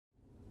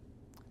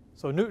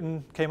So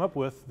Newton came up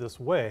with this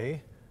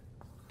way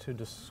to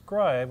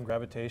describe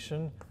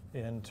gravitation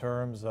in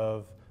terms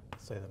of,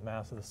 say, the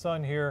mass of the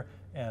sun here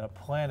and a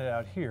planet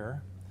out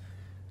here.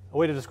 A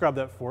way to describe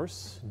that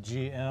force,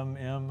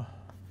 gmm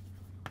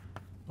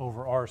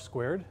over r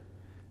squared,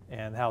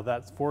 and how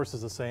that force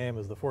is the same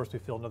as the force we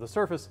feel under the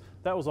surface.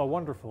 That was all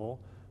wonderful,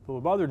 but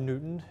what bothered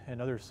Newton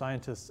and other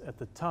scientists at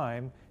the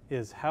time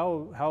is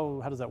how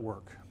does that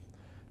work?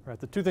 Right?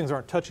 The two things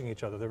aren't touching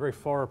each other. They're very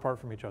far apart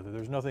from each other.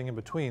 There's nothing in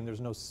between. There's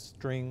no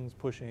strings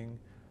pushing.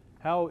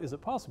 How is it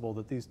possible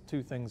that these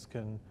two things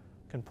can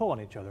pull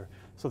on each other?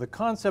 So the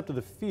concept of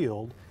the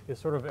field is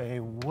sort of a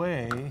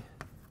way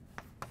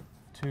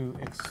to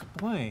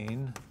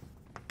explain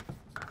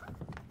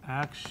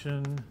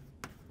action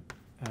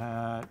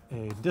at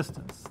a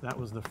distance. That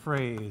was the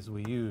phrase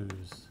we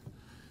used.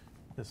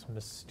 This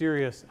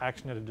mysterious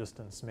action at a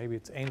distance. Maybe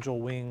it's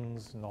angel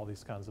wings and all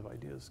these kinds of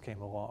ideas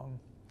came along.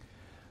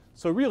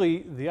 So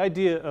really, the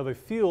idea of a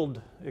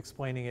field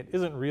explaining it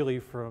isn't really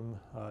from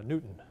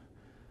Newton.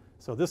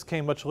 So this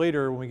came much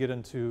later when we get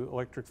into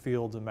electric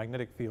fields and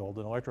magnetic field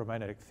and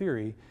electromagnetic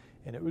theory.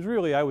 And it was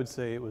really, I would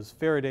say, it was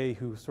Faraday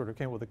who sort of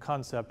came up with the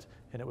concept,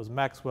 and it was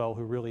Maxwell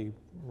who really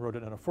wrote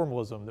it in a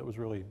formalism that was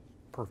really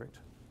perfect.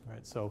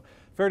 Right? So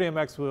Faraday and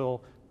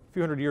Maxwell, a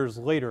few hundred years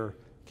later,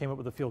 came up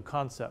with the field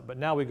concept. But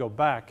now we go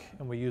back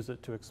and we use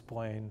it to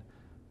explain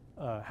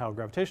how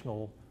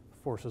gravitational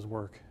forces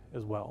work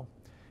as well.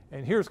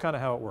 And here's kind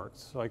of how it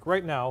works. So like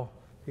right now,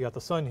 you got the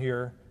sun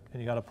here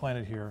and you got a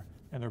planet here,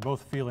 and they're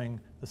both feeling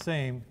the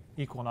same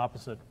equal and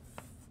opposite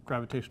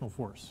gravitational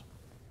force.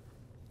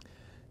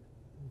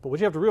 But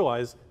what you have to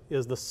realize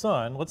is the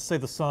sun, let's say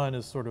the sun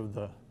is sort of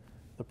the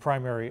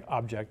primary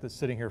object that's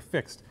sitting here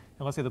fixed,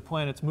 and let's say the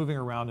planet's moving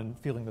around and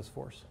feeling this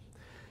force.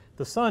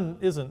 The sun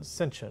isn't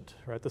sentient,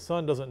 right? The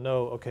sun doesn't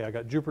know, okay, I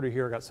got Jupiter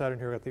here, I got Saturn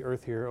here, I got the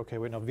Earth here, okay,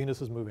 wait, now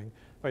Venus is moving,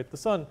 right? The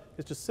sun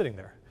is just sitting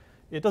there.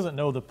 It doesn't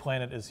know the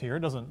planet is here.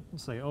 It doesn't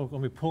say, oh,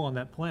 let me pull on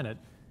that planet.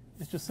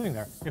 It's just sitting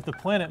there. If the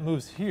planet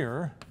moves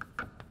here,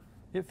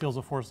 it feels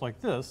a force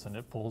like this, and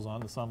it pulls on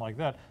the sun like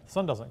that. The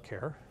sun doesn't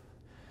care.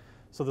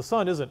 So the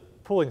sun isn't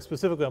pulling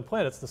specifically on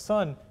planets. The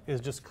sun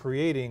is just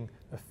creating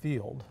a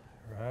field,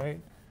 right?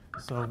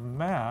 So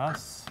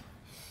mass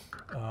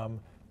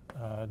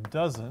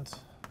doesn't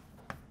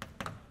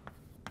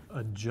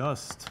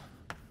adjust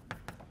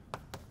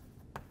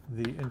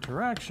the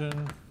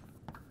interaction.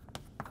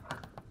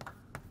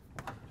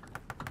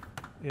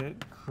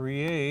 It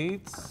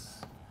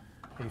creates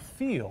a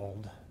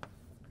field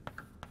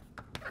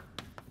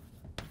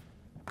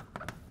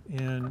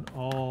in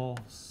all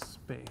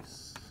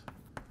space.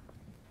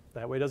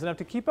 That way it doesn't have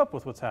to keep up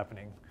with what's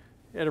happening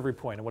at every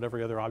point and what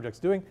every other object's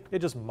doing. It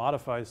just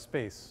modifies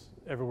space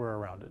everywhere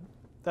around it.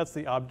 That's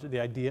the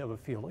idea of a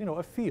field. You know,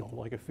 a field,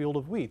 like a field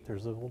of wheat.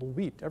 There's a little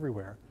wheat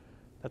everywhere.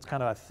 That's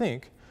kind of, I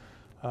think,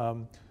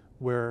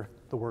 where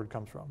the word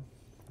comes from,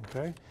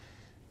 okay?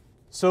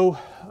 So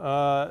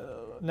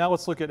now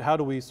let's look at how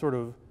do we sort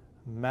of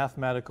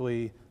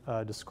mathematically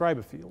describe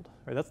a field,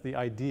 right? That's the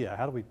idea.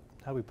 How do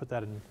we put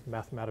that in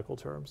mathematical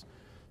terms?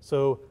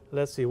 So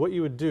let's see, what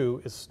you would do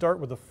is start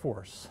with a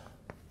force.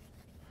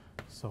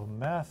 So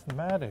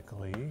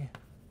mathematically,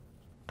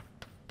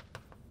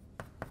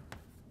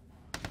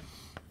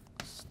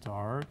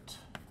 start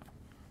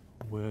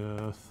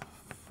with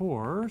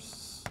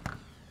force,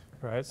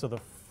 right? So the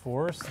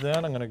force,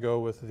 then I'm going to go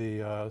with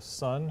the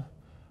sun.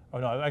 Oh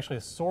no, actually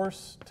a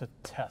source to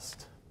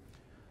test.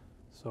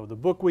 So the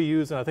book we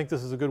use, and I think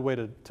this is a good way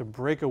to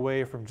break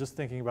away from just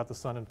thinking about the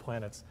sun and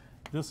planets.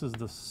 This is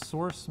the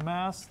source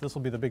mass. This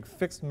will be the big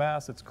fixed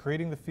mass that's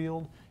creating the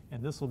field,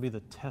 and this will be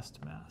the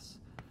test mass.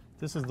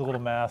 This is the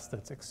little mass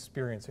that's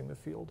experiencing the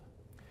field.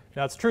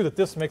 Now it's true that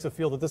this makes a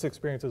field that this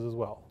experiences as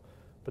well.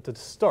 But to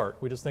start,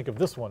 we just think of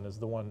this one as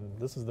the one,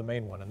 this is the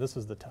main one, and this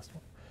is the test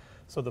one.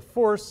 So the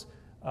force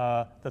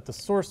that the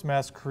source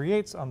mass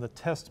creates on the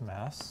test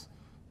mass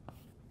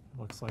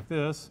looks like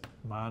this,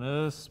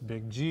 minus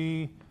big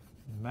G,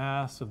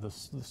 mass of the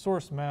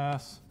source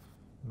mass,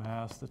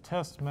 the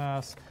test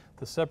mass,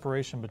 the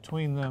separation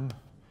between them,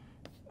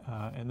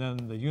 and then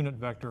the unit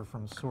vector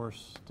from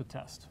source to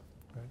test.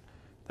 Right?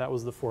 That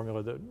was the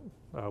formula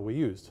that we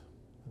used.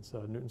 It's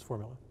Newton's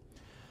formula.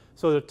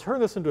 So to turn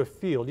this into a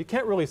field, you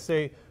can't really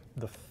say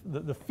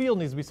the field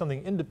needs to be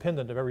something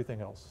independent of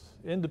everything else,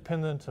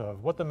 independent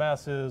of what the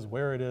mass is,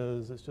 where it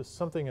is. It's just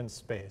something in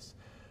space.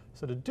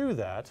 So to do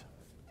that,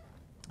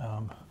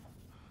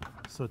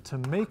 so to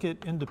make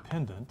it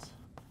independent,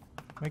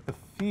 make the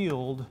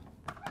field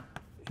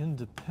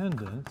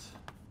independent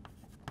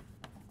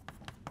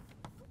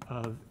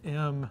of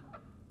m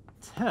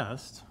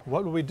test,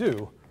 what would we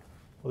do?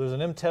 Well, there's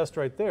an m test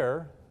right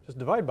there. Just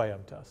divide by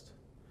m test.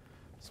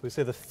 So we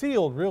say the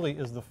field really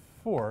is the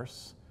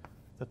force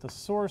that the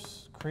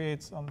source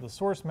creates on the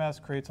source mass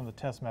creates on the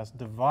test mass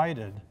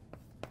divided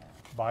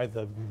by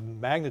the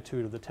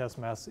magnitude of the test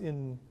mass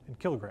in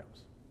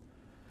kilograms.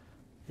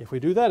 If we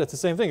do that, it's the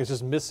same thing. It's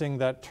just missing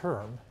that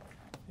term.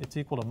 It's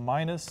equal to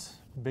minus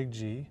big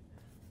G,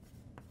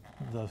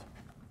 the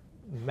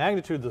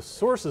magnitude, the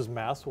source's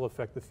mass will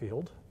affect the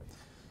field,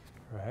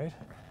 right?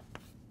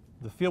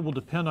 The field will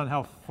depend on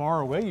how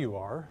far away you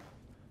are,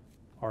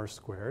 r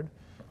squared.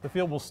 The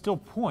field will still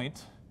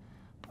point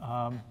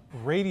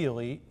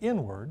radially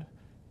inward,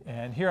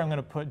 and here I'm going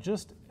to put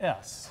just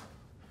s.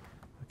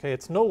 Okay,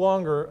 it's no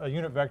longer a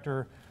unit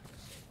vector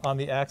on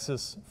the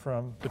axis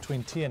from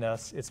between t and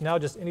s. It's now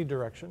just any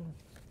direction.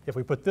 If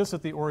we put this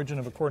at the origin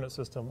of a coordinate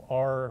system,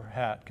 r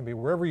hat can be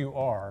wherever you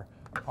are,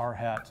 r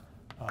hat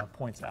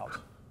points out.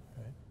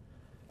 Right?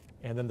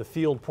 And then the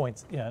field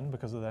points in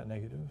because of that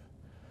negative.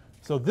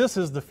 So this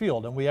is the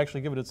field, and we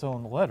actually give it its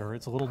own letter.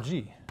 It's a little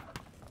g.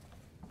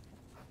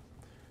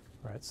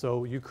 Right?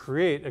 So you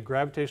create a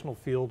gravitational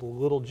field,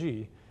 little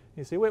g.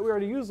 You say, wait, we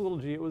already used little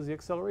g. It was the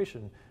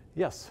acceleration.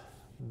 Yes,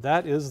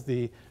 that is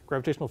the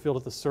gravitational field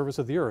at the surface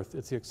of the Earth.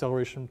 It's the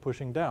acceleration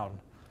pushing down.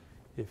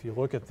 If you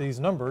look at these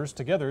numbers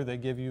together, they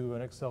give you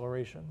an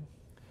acceleration.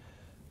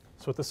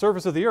 So at the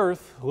surface of the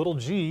Earth, little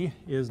g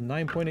is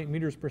 9.8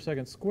 meters per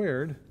second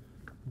squared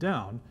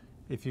down.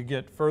 If you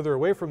get further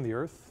away from the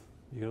Earth,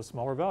 you get a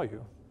smaller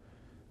value.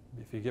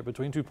 If you get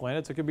between two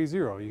planets, it could be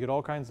 0. You get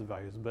all kinds of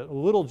values. But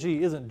little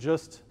g isn't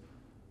just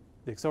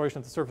the acceleration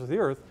at the surface of the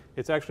Earth.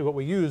 It's actually what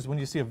we use when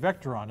you see a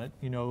vector on it.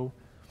 You know,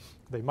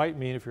 they might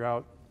mean if you're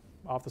out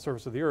off the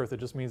surface of the Earth, it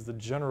just means the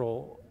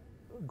general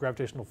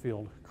gravitational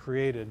field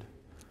created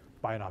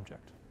by an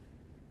object.